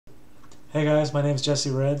Hey guys, my name's Jesse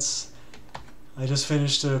Reds. I just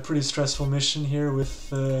finished a pretty stressful mission here with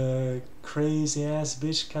crazy ass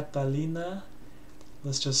bitch Catalina.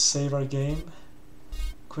 Let's just save our game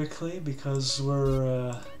quickly because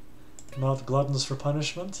we're not gluttons for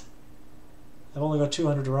punishment. I've only got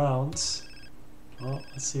 200 rounds. Well,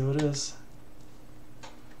 let's see what it is.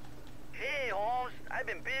 Hey Holmes, I've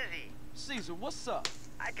been busy. Cesar, what's up?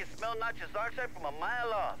 I can smell not your Cesar from a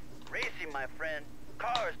mile off. Racing, my friend.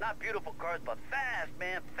 Cars, not beautiful cars, but fast,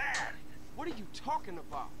 man, fast. What are you talking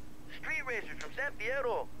about? Street racers from San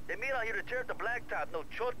Fierro. They meet out here to tear up the blacktop. No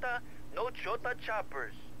chota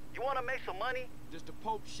choppers. You want to make some money? Just the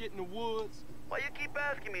Pope shit in the woods? Why you keep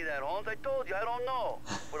asking me that, Holmes? I told you, I don't know.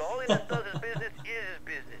 But Holiness does his business is his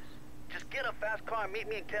business. Just get a fast car and meet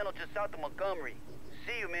me in Kendall just south of Montgomery.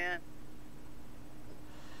 See you, man.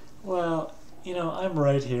 Well, you know, I'm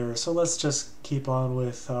right here, so let's just keep on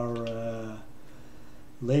with our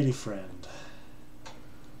lady friend.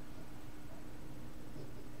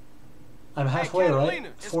 I'm halfway, hey, right?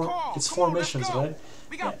 Catalina, It's four missions, right?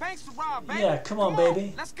 We got banks to rob, baby. Yeah, come on,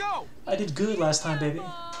 baby. Let's go. I did good last time, baby.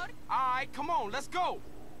 Alright, come on, let's go.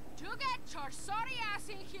 You get your sorry ass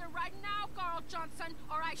in here right now, Carl Johnson,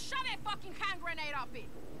 or I shove a fucking hand grenade up it.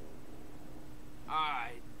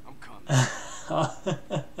 Alright, I'm coming.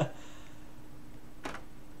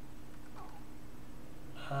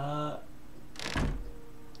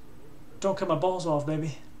 Don't cut my balls off,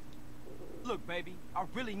 baby. Look, baby, I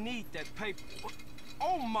really need that paper.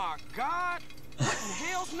 Oh my God! What in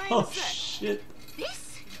hell's name Oh is that? shit!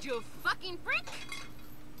 This, you fucking prick?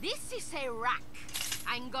 This is a rack.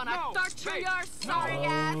 I'm gonna No, torture babe. your sorry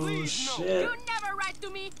ass. Oh Please, no. shit! You never write to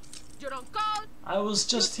me. You don't call. I was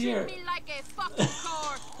just you here. treat me like a fucking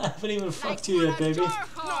whore. I haven't even fucked like you one yet, of baby. your No,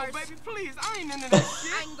 whores. baby, please, I ain't into that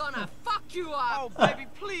shit. I'm gonna fuck you up. Oh, baby,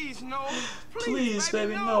 please, no. Please,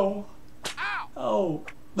 baby, no. no. Ow! Oh.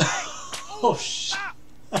 Oh shit. Ow!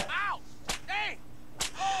 Ow! Hey!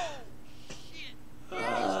 Oh, shit.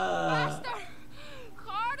 Faster,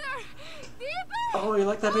 harder, deeper. Oh, you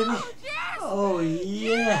like that, baby? Oh, yes. Oh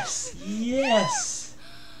yes, yes.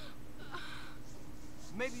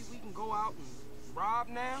 Maybe we can go out and rob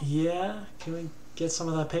now? Yeah. Can we get some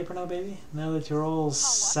of that paper now, baby? Now that you're all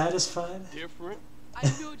satisfied. Different. I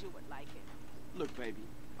knew you would like it. Look, baby,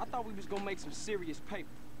 I thought we was gonna make some serious paper.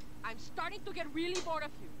 I'm starting to get really bored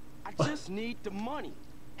of you. I just need the money.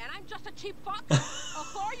 And I'm just a cheap fuck? A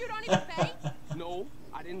whore you don't even pay? No,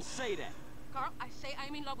 I didn't say that. Carl, I say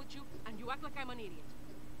I'm in love with you, and you act like I'm an idiot.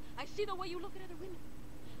 I see the way you look at other women.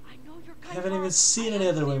 I know you're kind I haven't even of seen any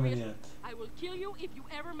other women serious. yet. I will kill you if you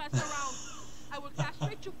ever mess around. I will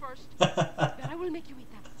castrate you first, then I will make you eat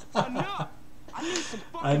them. Enough! I need some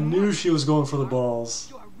fucking I knew money. she was going for the balls.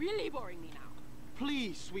 You are really boring me now.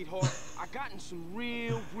 Please, sweetheart, I got in some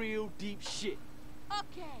real deep shit.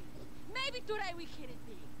 Okay, maybe today we hit it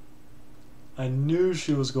big. I knew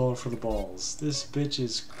she was going for the balls. This bitch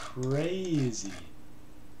is crazy.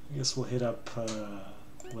 I guess we'll hit up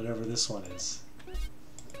whatever this one is.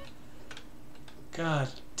 God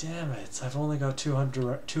damn it. I've only got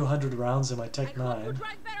 200 rounds in my Tech I hope you 9.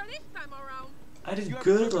 drive better this time around. I You did ever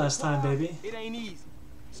good driven a last time, car? baby. It ain't easy.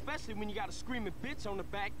 Especially when you got a screaming bitch on the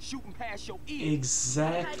back shooting past your ears. I do when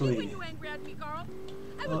Exactly. you angry at me, Carl.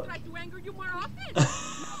 I will try to anger you more often.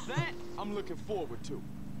 Now that I'm looking forward to.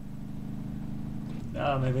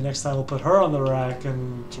 Maybe next time we'll put her on the rack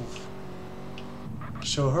and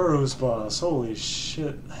show her who's boss. Holy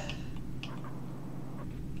shit.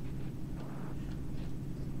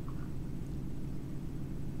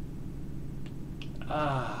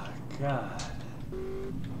 Ah, God.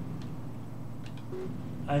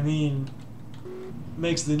 I mean,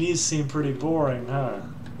 makes the knees seem pretty boring, huh?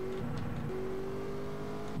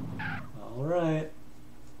 Alright.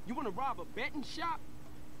 You wanna rob a betting shop?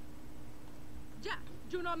 Yeah,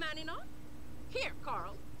 you know man enough? Here,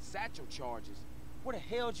 Carl. Satchel charges. Where the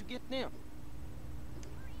hell'd you get them?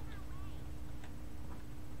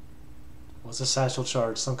 What's a satchel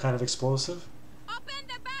charge? Some kind of explosive? Open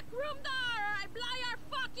the back room door or I blow your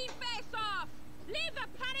fucking face off! Leave the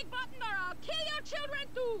panic button or I'll kill your children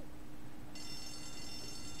too!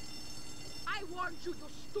 I warned you, you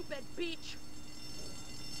stupid bitch!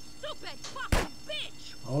 Stupid fucking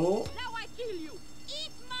bitch! Oh, Now I kill you!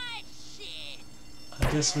 Eat my shit!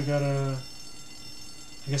 I guess we gotta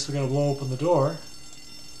blow open the door.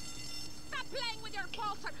 Stop playing with your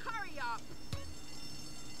balls and hurry up!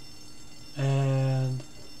 And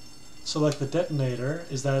select the detonator.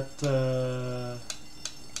 Is that the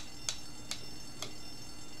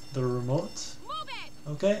remote? Move it!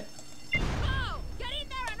 Okay. Go! Get in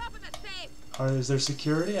there and open the safe! Is there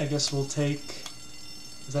security? I guess we'll take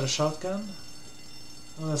Is that a shotgun?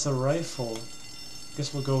 Oh, that's a rifle.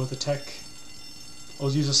 Guess we'll go with the tech. Oh,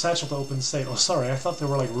 use a satchel to open the safe. Oh, sorry, I thought there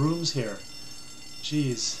were like rooms here.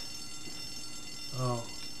 Jeez. Oh,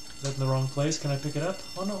 is that in the wrong place? Can I pick it up?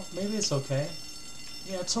 Oh no, maybe it's okay.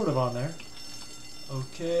 Yeah, it's sort of on there.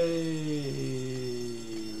 Okay.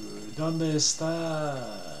 ¿Dónde está?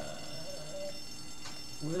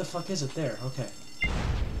 Where the fuck is it? There, okay.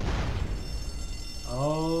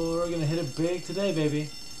 Oh, we're gonna hit it big today, baby.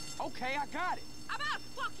 Okay, I got it. About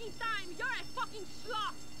fucking time! You're a fucking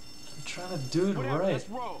sloth! I'm trying to do it Whatever, right. let's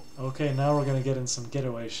roll. Okay, now we're gonna get in some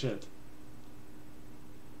getaway shit.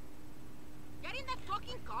 Get in the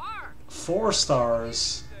fucking car! 4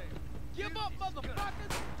 stars. Give up,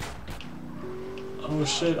 motherfuckers! Oh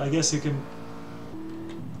shit, I guess you can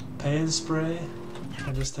pay and spray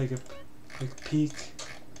and just take a quick peek.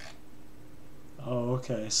 Oh,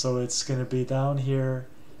 okay, so it's gonna be down here,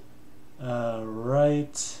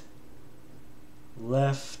 right,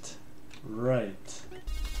 left, right.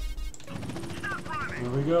 Here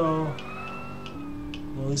we go.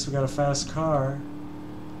 Well, at least we got a fast car.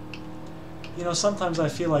 You know, sometimes I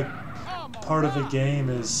feel like part of the game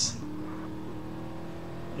is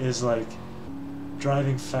like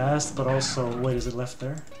driving fast, but also, wait, is it left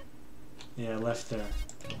there? Yeah, left there.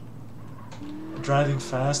 Driving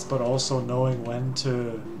fast, but also knowing when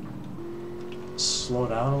to slow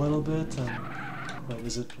down a little bit. And wait,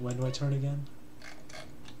 is it, when do I turn again?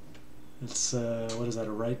 It's, what is that,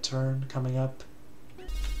 a right turn coming up?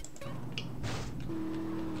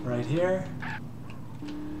 Right here?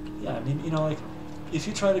 Yeah, I mean, you know, like, if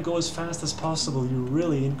you try to go as fast as possible, you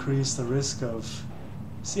really increase the risk of...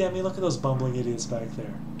 See, I mean, look at those bumbling idiots back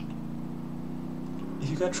there. If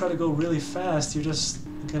you gotta try to go really fast, you're just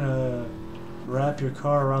gonna wrap your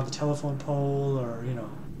car around the telephone pole, or, you know...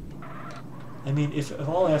 I mean, if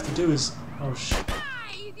all I have to do is... Oh, shit.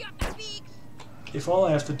 If all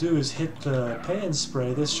I have to do is hit the pay and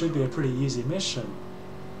spray, this should be a pretty easy mission.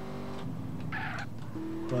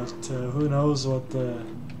 But who knows what the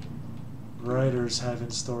writers have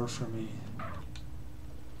in store for me.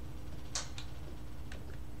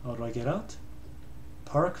 Oh, do I get out?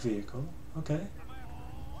 Park vehicle. Okay.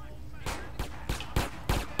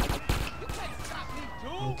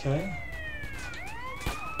 Okay.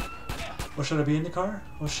 Or should I be in the car?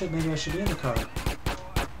 Oh shit, maybe I should be in the car.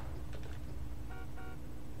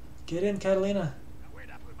 Get in, Catalina.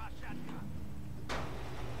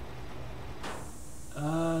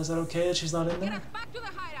 Is that okay that she's not in there? Back to the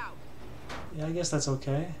hideout. Yeah, I guess that's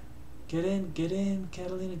okay. Get in,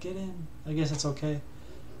 Catalina, get in. I guess it's okay.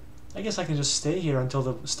 I guess I can just stay here until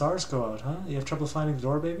the stars go out, huh? You have trouble finding the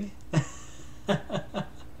door, baby?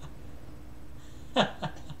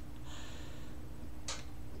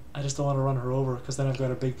 I just don't want to run her over, because then I've got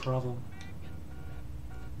a big problem.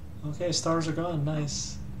 Okay, stars are gone,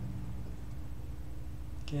 nice.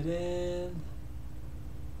 Get in.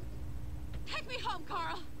 Take me home,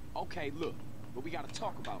 Carl. Okay, look, but we gotta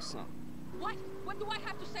talk about something. What? What do I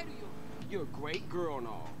have to say to you? You're a great girl and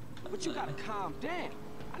all, but you gotta calm down.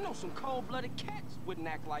 I know some cold-blooded cats wouldn't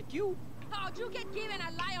act like you. Oh, you get given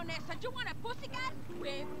a lioness and you want a pussycat?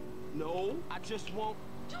 Whip. No, I just won't.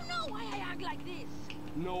 Do you know why I act like this?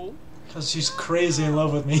 No. Because she's crazy in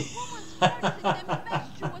love with me. Woman's heart is in the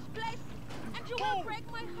best place, and you will break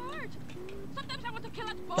my heart. Sometimes I want to kill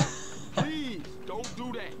us both. Please, don't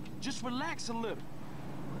do that. Just relax a little.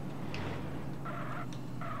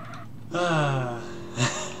 Ah.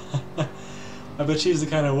 I bet she's the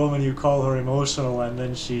kind of woman you call her emotional and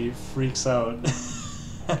then she freaks out.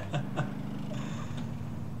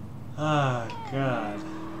 Ah, God.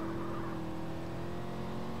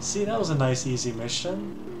 See, that was a nice, easy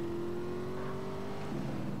mission.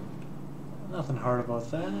 Nothing hard about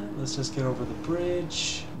that. Let's just get over the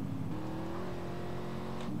bridge.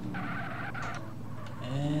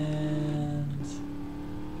 And...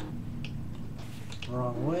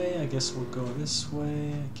 wrong way. I guess we'll go this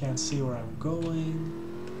way. I can't see where I'm going.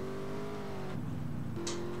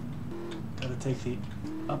 Gotta take the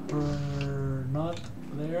upper... not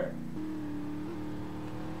there.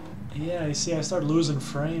 Yeah, you see, I start losing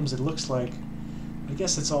frames. It looks like... I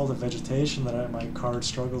guess it's all the vegetation that my card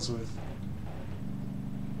struggles with.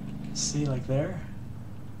 See, like there?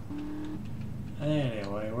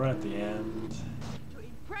 Anyway, we're at the end. To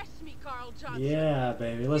impress me, Carl Johnson. Yeah,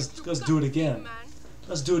 baby. Let's do it again.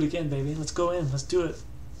 Let's do it again, baby. Let's go in. Let's do it.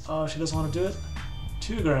 Oh, she doesn't want to do it?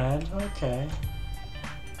 $2 grand. Okay.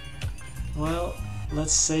 Well,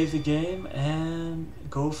 let's save the game and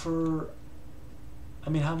go for... I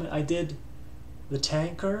mean, how many... I did the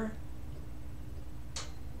tanker,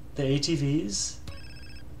 the ATVs,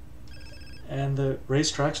 And the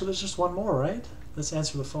racetrack, so there's just one more, right? Let's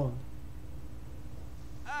answer the phone.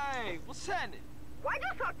 Hey, what's happening? Why you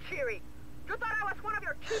so cheery? You thought I was one of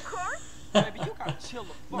your cheap cars? Baby, you gotta chill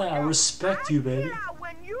the fuck Nah, out. respect you, baby. Chill out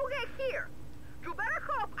when you get here. You better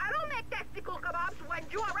hope I don't make testicle kebabs when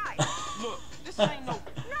you arrive. Look, this ain't no...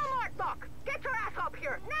 No more talk. Get your ass up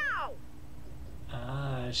here now.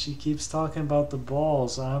 Ah, she keeps talking about the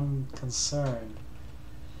balls. I'm concerned.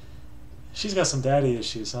 She's got some daddy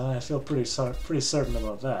issues, huh? I feel pretty certain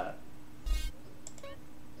about that.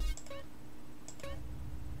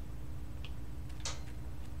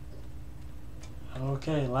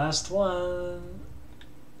 Okay, last one.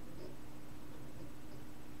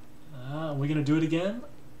 Are we gonna do it again?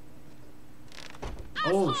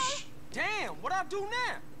 Oh, Damn, what I do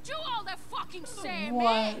now? Do all the fucking same, What?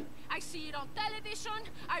 man. I see it on television,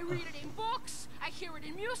 I read it in books, I hear it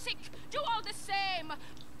in music. Do all the same.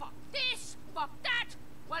 Fuck this, fuck that.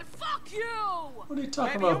 Well, fuck you. What are you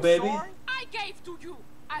talking Baby, about, I'm baby? sorry. I gave to you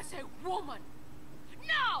as a woman.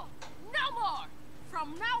 No, no more.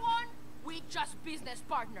 From now on, we just business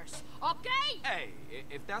partners, okay? Hey,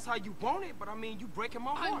 if that's how you want it, but I mean, you breaking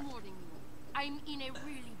my heart. I'm warning you. I'm in a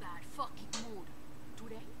really bad fucking mood.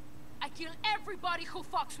 Today, I kill everybody who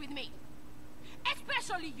fucks with me.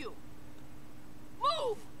 Especially you.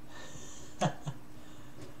 Move! I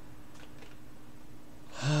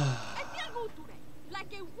feel good today.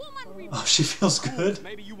 Like a woman Oh, reborn. she feels good.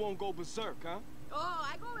 Maybe you won't go berserk, huh? Oh,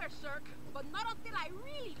 I go berserk, but not until I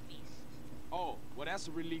really feast. Oh, well, that's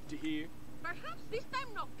a relief to hear. Perhaps this time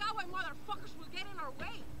no cowboy motherfuckers will get in our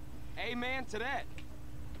way. Amen to that.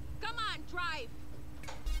 Come on, drive.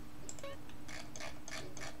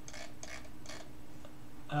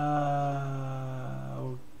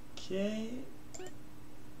 Okay.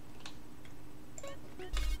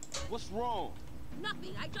 What's wrong?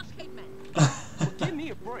 Nothing, I just hate men. Well, give me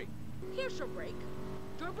a break. Here's your break.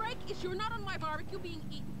 Your break is you're not on my barbecue being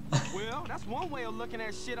eaten. Well, that's one way of looking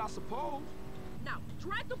at shit, I suppose. Now,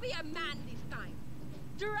 try to be a man this time.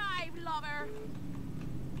 Drive, lover.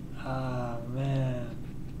 Ah, man.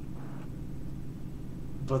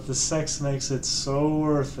 But the sex makes it so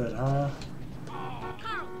worth it, huh?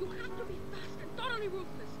 Carl, you have to be fast and totally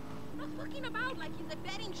ruthless. Not fucking about like in the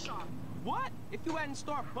betting shop. What? If you hadn't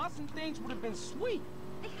started busting things, would have been sweet.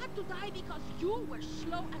 They had to die because you were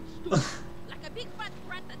slow and stupid. Like a big fat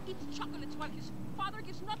brat that eats chocolates while his father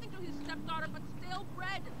gives nothing to his stepdaughter but stale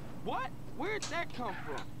bread. What? Where'd that come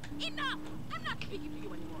from? Enough! I'm not speaking to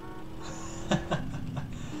you anymore.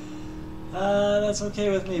 That's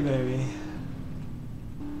okay with me, baby.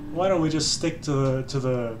 Why don't we just stick to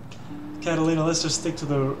the Catalina? Let's just stick to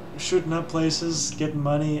the shooting up places, getting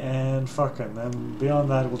money, and fucking. And beyond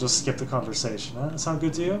that, we'll just skip the conversation. Huh? That sound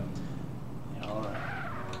good to you? Yeah, all right.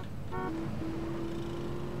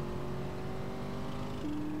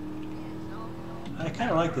 I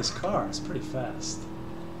kind of like this car. It's pretty fast.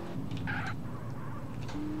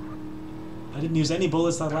 I didn't use any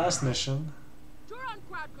bullets that last mission. You're on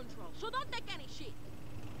crowd control, so don't take any shit.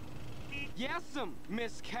 Yes'm,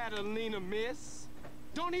 Miss Catalina, miss.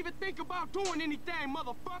 Don't even think about doing anything,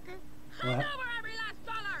 motherfucker. Well, Hand over every last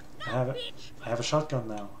dollar. I Now, have bitch. I have a shotgun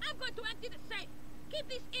now. I'm going to empty the safe. Keep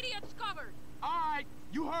these idiots covered. All right,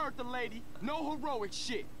 you heard the lady. No heroic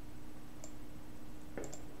shit.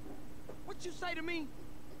 What you say to me?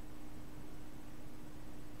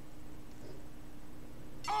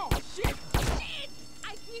 Oh, shit! Shit!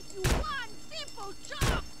 I give you one simple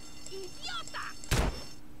job, idiota!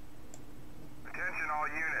 Attention all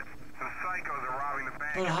units. Some psychos are robbing the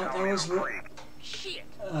bank. But and how, that selling was them free. Shit!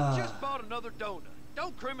 Just bought another donut.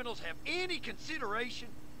 Don't criminals have any consideration?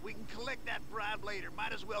 We can collect that bribe later.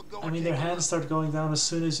 Might as well go I and mean, take their a hands look. start going down as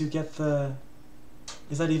soon as you get the...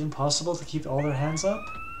 Is that even possible to keep all their hands up?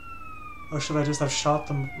 Or should I just have shot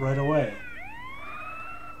them right away?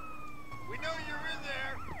 We know you're in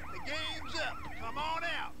there. The game's up. Come on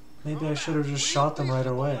out. Maybe I should have just shot them right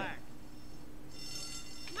away.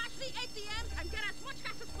 Smash the ATMs and get as much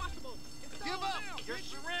cash as possible. Give up. You're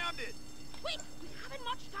surrounded. Quick, we haven't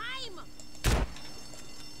much time.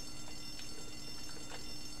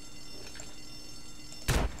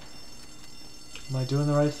 Am I doing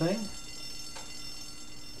the right thing?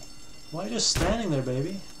 Why are you just standing there,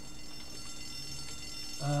 baby?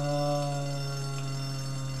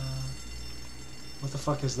 What the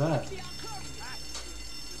fuck is that?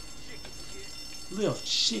 Little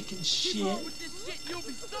chicken shit. Keep on with this shit, you'll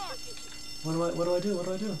be stuck. What do I do? What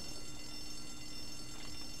do I do?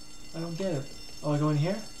 I don't get it. Oh, I go in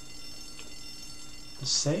here? The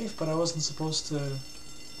safe? But I wasn't supposed to...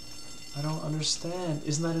 I don't understand.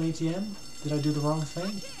 Isn't that an ATM? Did I do the wrong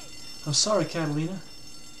thing? I'm sorry, Catalina.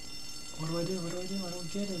 What do I do? What do I do? I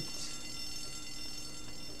don't get it.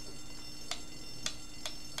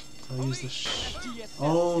 Do I use the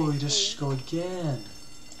oh, you just go again.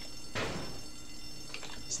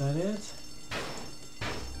 Is that it?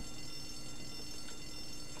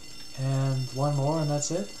 And one more and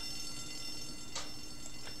that's it?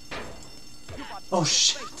 Oh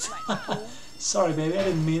shit! Sorry baby, I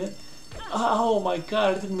didn't mean it. Oh my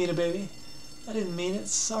god, I didn't mean it baby. I didn't mean it,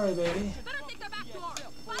 sorry baby.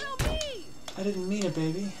 I didn't mean it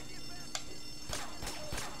baby.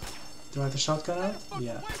 Do I have the shotgun out?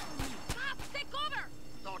 Yeah.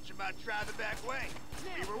 Thought you might try the back way.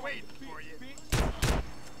 We were waiting for you.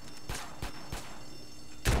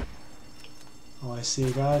 Oh, I see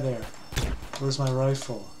a guy there. Where's my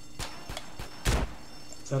rifle?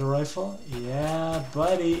 Is that a rifle? Yeah,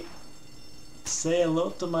 buddy. Say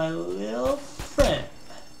hello to my little friend.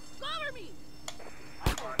 Cover me!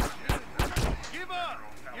 Give up!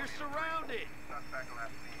 You're surrounded!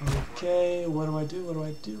 Okay, what do I do? What do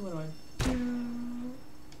I do? What do I do?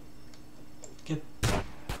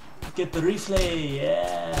 Get the replay!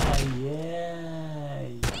 Yeah, yeah,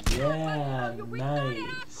 yeah,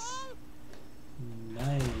 nice.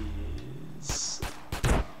 Nice.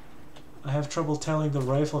 I have trouble telling the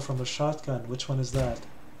rifle from the shotgun. Which one is that?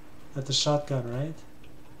 That's the shotgun, right?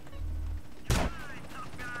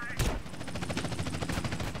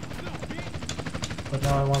 But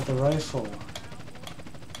now I want the rifle.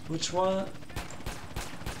 Which one?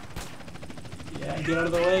 Yeah, get out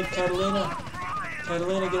of the way, Catalina!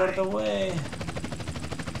 Catalina, get out of the way!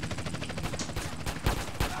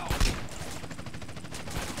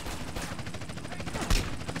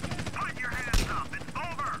 Put your hands up. It's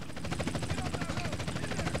over.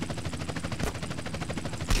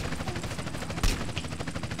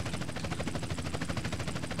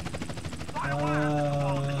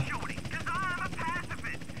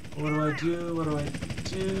 What do I do? What do I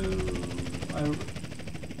do?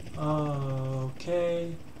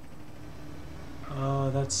 Okay.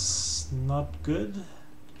 That's not good.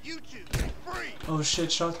 You two, free! Oh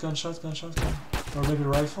shit, shotgun, shotgun, shotgun. Or maybe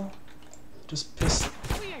rifle? Just pistol.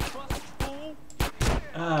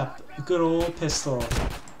 Ah, good old pistol.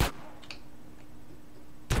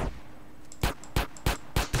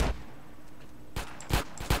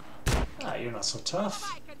 Ah, you're not so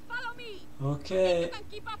tough. Okay.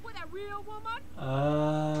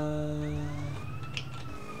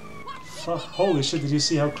 Fuck. Holy shit, did you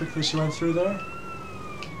see how quickly she went through there?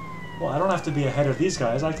 Well, I don't have to be ahead of these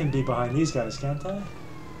guys. I can be behind these guys, can't I?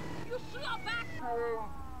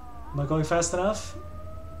 Am I going fast enough?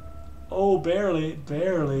 Oh, barely,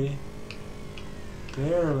 barely.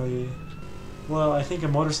 Barely. Well, I think a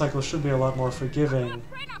motorcycle should be a lot more forgiving.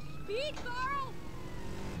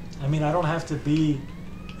 I mean, I don't have to be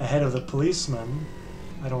ahead of the policeman,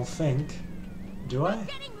 I don't think. Do I?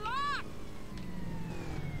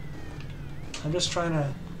 I'm just trying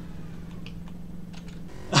to...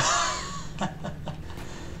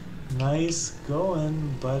 Nice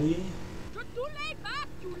going, buddy.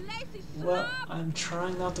 Well, I'm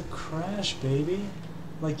trying not to crash, baby.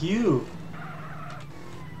 Like you.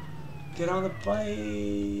 Get on the bike.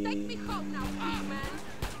 Take me home now, man.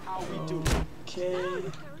 How we do? Okay.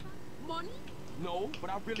 Money? No, but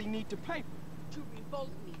I really need the paper. To revolt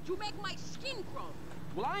me. To make my skin crawl.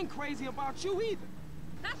 Well, I ain't crazy about you either.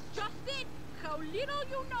 That's just it. How little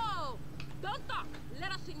you know. Don't talk.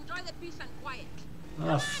 Let us enjoy the peace and quiet.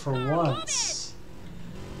 Ah, for once.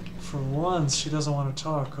 For once, she doesn't want to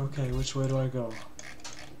talk. Okay, which way do I go?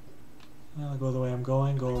 I'll go the way I'm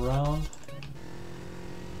going, go around.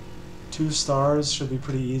 2 stars should be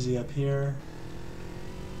pretty easy up here.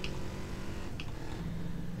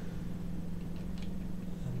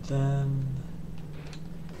 And then...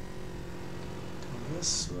 go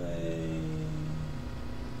this way...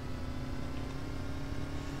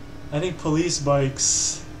 I think police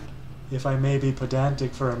bikes, if I may be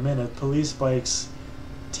pedantic for a minute, police bikes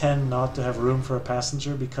tend not to have room for a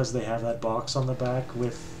passenger because they have that box on the back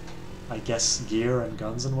with, I guess, gear and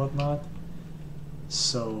guns and whatnot.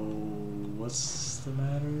 So, what's the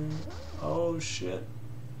matter? Oh shit.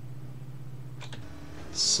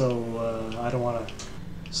 So, I don't want to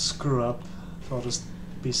screw up, so I'll just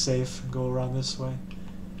be safe and go around this way.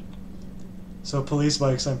 So police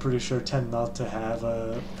bikes, I'm pretty sure, tend not to have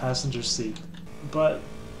a passenger seat. But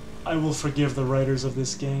I will forgive the writers of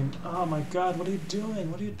this game. Oh my god, what are you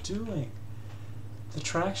doing? What are you doing? The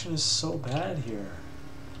traction is so bad here.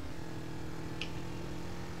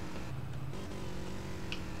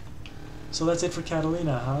 So that's it for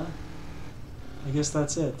Catalina, huh? I guess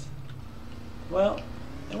that's it. Well,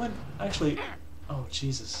 it went... actually... Oh,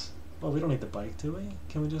 Jesus. Well, we don't need the bike, do we?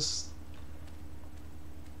 Can we just...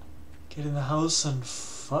 Get in the house and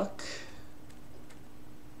fuck.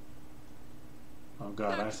 Oh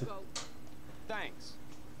god, I have to. Go. Thanks.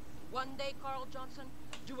 One day, Carl Johnson,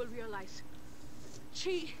 you will realize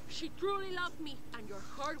she truly loved me, and your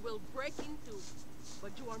heart will break in two.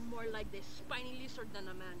 But you are more like the spiny lizard than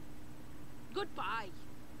a man. Goodbye.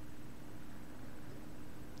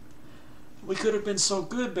 We could have been so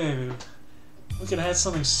good, baby. We could have had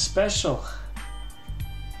something special.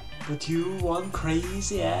 But you one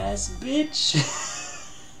crazy ass bitch.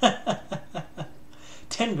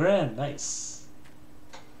 10 grand, nice.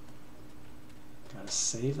 Gotta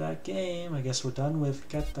save that game. I guess we're done with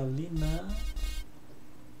Catalina.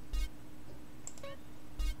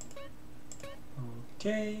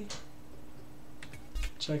 Okay.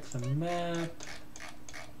 Check the map.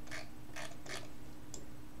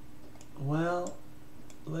 Well,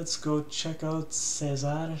 let's go check out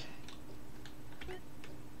Cesar.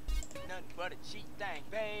 Nothing but a cheap thing,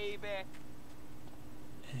 baby.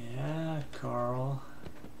 Yeah, Carl.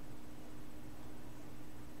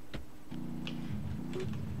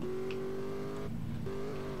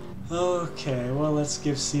 Okay, well, let's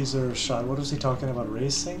give Cesar a shot. What was he talking about,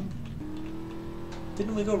 racing?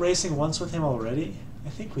 Didn't we go racing once with him already? I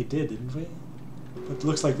think we did, didn't we? But it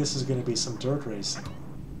looks like this is going to be some dirt racing.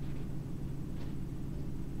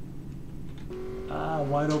 Ah,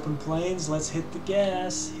 wide open plains. Let's hit the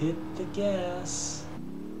gas. Hit the gas.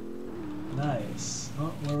 Nice.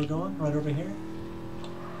 Oh, where are we going? Right over here?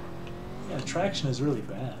 Yeah, traction is really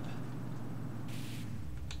bad.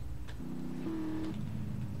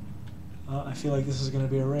 I feel like this is going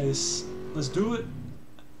to be a race. Let's do it.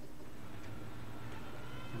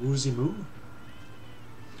 Woozy moo.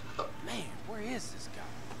 Man, where is this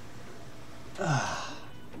guy?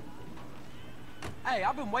 Hey,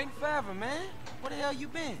 I've been waiting forever, man. Where the hell you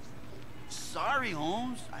been? Sorry,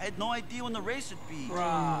 Holmes. I had no idea when the race would be.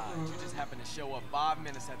 Right. You just happened to show up 5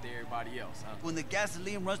 minutes after everybody else, huh? When the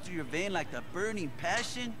gasoline runs through your vein like the burning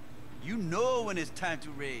passion, you know when it's time to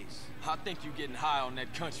race. I think you're getting high on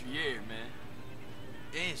that country air, man.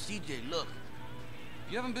 Hey, CJ, look.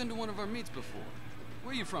 You haven't been to one of our meets before.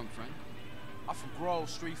 Where are you from, friend? I'm from Grove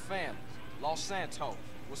Street Families, Los Santos.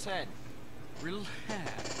 What's happening?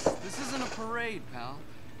 Relax. This isn't a parade, pal.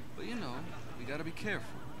 But you know, we gotta be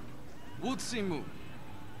careful. Wootsy moo.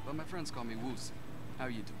 But my friends call me Wootsy. How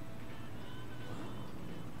you doing?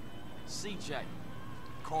 CJ.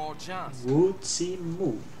 Carl Johnson. Wootsy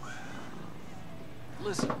moo.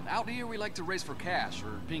 Listen, out here we like to race for cash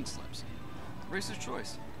or pink slips. Racer's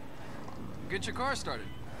choice. Get your car started.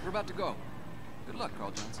 We're about to go. Good luck,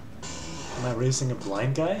 Carl Johnson. Am I racing a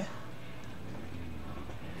blind guy?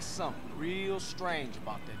 There's something real strange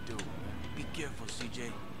about that dude, man. Be careful,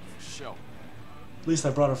 CJ. For sure. At least I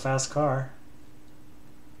brought a fast car.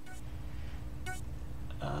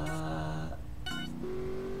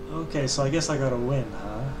 Okay, so I guess I gotta win,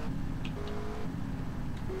 huh?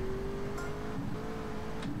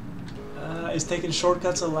 Is taking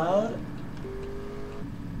shortcuts allowed?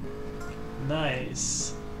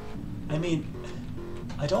 Nice. I mean,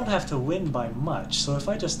 I don't have to win by much, so if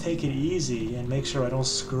I just take it easy and make sure I don't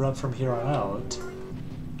screw up from here on out...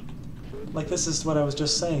 Like, this is what I was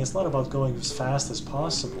just saying, it's not about going as fast as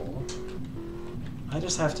possible. I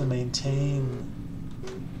just have to maintain...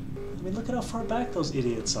 I mean, look at how far back those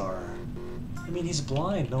idiots are. I mean, he's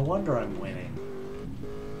blind, no wonder I'm winning.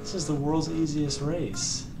 This is the world's easiest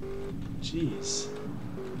race. Jeez.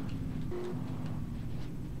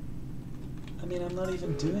 I mean, I'm not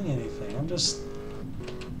even doing anything, I'm just...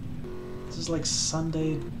 This is like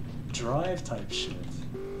Sunday drive type shit.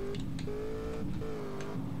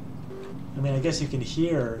 I mean, I guess you can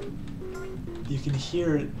hear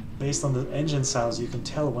it based on the engine sounds, you can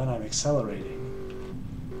tell when I'm accelerating.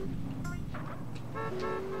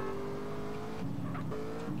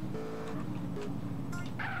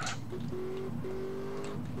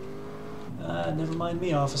 Never mind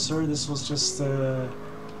me, officer. This was just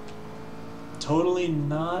totally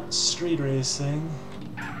not street racing.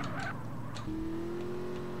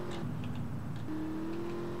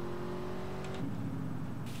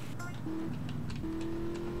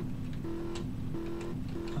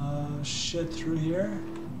 Shit, through here.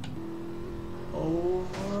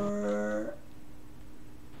 Over.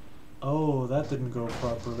 Oh, that didn't go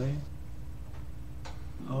properly.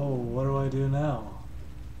 Oh, what do I do now?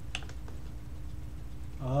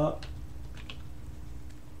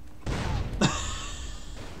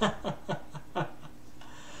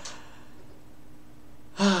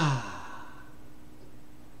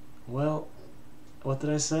 Well, what did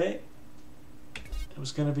I say? It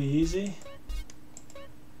was gonna be easy?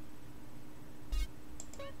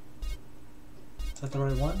 Is that the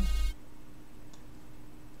right one?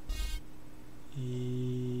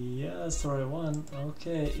 Yeah, that's the right one.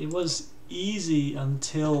 Okay, it was easy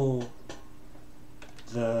until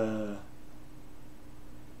the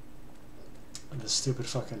stupid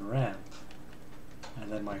fucking ramp.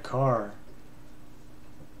 And then my car.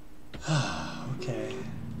 Okay.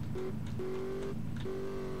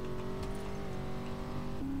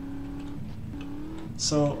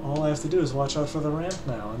 So all I have to do is watch out for the ramp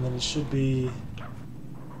now, and then it should be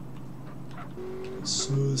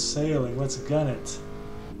smooth sailing. Let's gun it.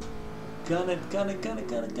 Gun it, gun it, gun it,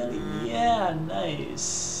 gun it, gun it. Yeah,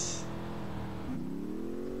 nice.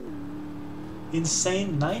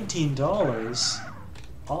 Insane $19.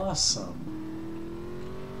 Awesome.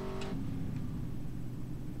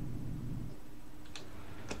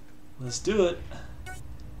 Let's do it.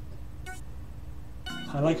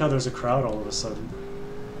 I like how there's a crowd all of a sudden.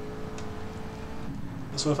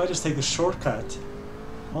 So if I just take the shortcut,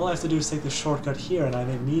 all I have to do is take the shortcut here and I'm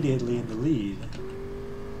immediately in the lead.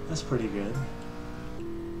 That's pretty good.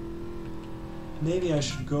 Maybe I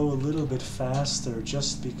should go a little bit faster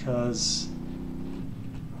just because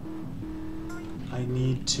I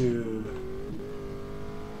need to...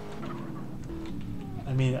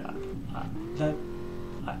 I mean, that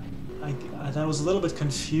was a little bit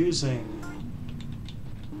confusing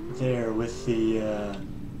there with the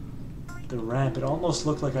ramp. It almost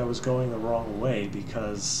looked like I was going the wrong way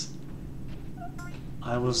because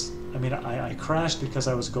I crashed because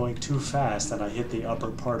I was going too fast and I hit the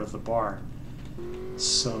upper part of the barn.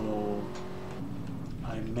 So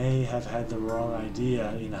I may have had the wrong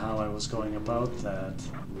idea in how I was going about that.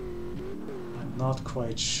 I'm not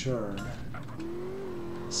quite sure.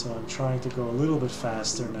 So I'm trying to go a little bit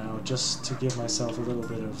faster now just to give myself a little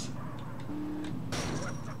bit of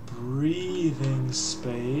breathing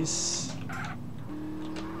space.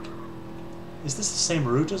 Is this the same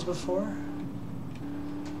route as before?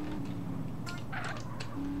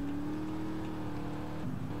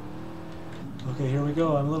 Okay, here we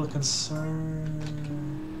go. I'm a little concerned.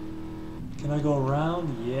 Can I go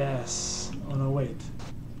around? Yes. Oh no, wait.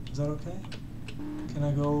 Is that okay? Can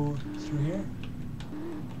I go through here?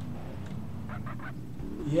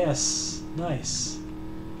 Yes. Nice.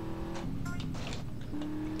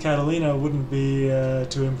 Catalina wouldn't be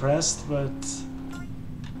too impressed, but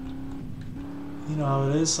you know how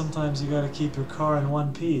it is. Sometimes you gotta keep your car in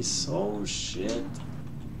one piece. Oh shit.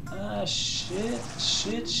 Ah, shit,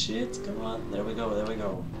 shit, shit. Come on. There we go, there we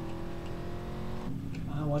go.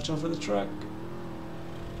 Watch out for the truck.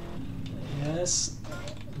 Yes.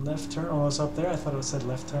 Left turn. Oh, it's up there. I thought it said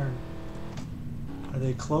left turn. Are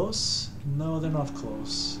they close? No, they're not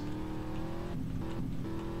close.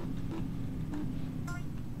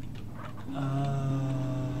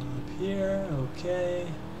 Up here. Okay.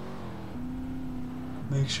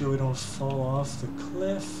 Make sure we don't fall off the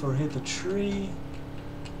cliff or hit the tree.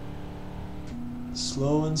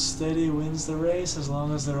 Slow and steady wins the race as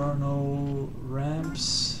long as there are no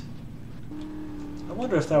ramps. I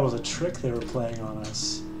wonder if that was a trick they were playing on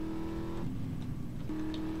us.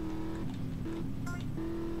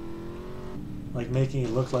 Like making it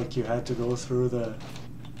look like you had to go through the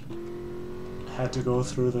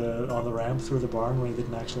on the ramp through the barn when you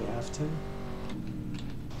didn't actually have to.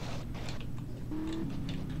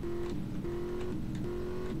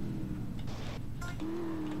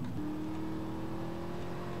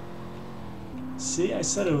 See, I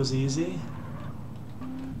said it was easy.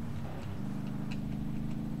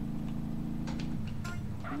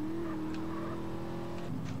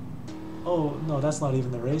 Oh, no, that's not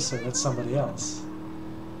even the racer, that's somebody else.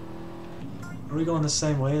 Are we going the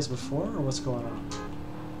same way as before, or what's going on?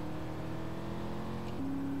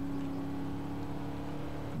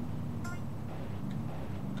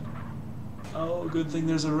 Oh, good thing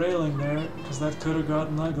there's a railing there, because that could have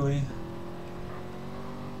gotten ugly.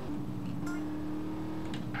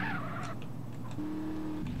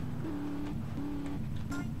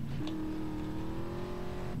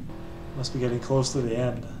 Must be getting close to the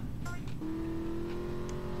end.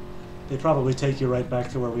 They probably take you right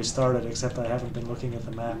back to where we started, except I haven't been looking at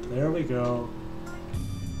the map. There we go.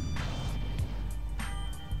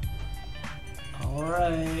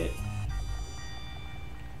 Alright.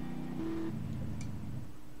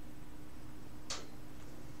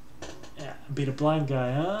 Yeah, beat a blind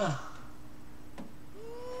guy, huh?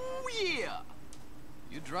 Ooh, yeah!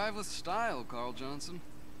 You drive with style, Carl Johnson.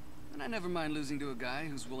 And I never mind losing to a guy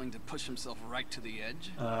who's willing to push himself right to the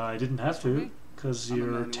edge. I didn't have to, because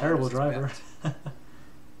you're a terrible driver. Well,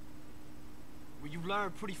 you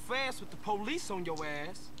learned pretty fast with the police on your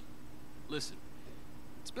ass. Listen,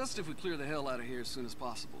 it's best if we clear the hell out of here as soon as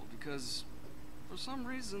possible, because for some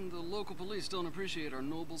reason the local police don't appreciate our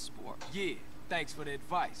noble sport. Yeah, thanks for the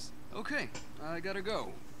advice. Okay, I gotta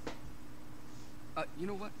go. You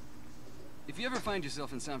know what? If you ever find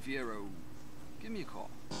yourself in San Fierro, give me a call.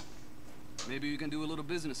 Maybe we can do a little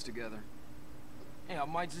business together. Hey, I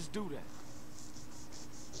might just do that.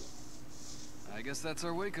 I guess that's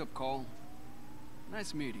our wake-up call.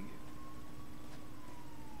 Nice meeting you.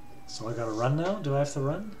 So I gotta run now? Do I have to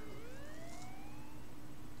run?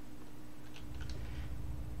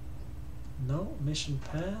 No, mission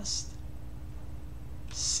passed.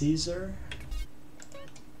 Cesar.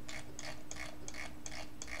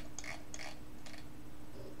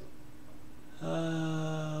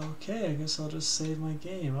 Okay, I guess I'll just save my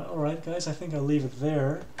game. Alright guys, I think I'll leave it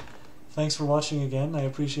there. Thanks for watching again. I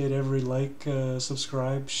appreciate every like,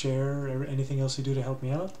 subscribe, share, anything else you do to help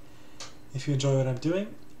me out. If you enjoy what I'm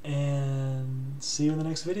doing. And see you in the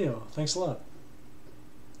next video. Thanks a lot.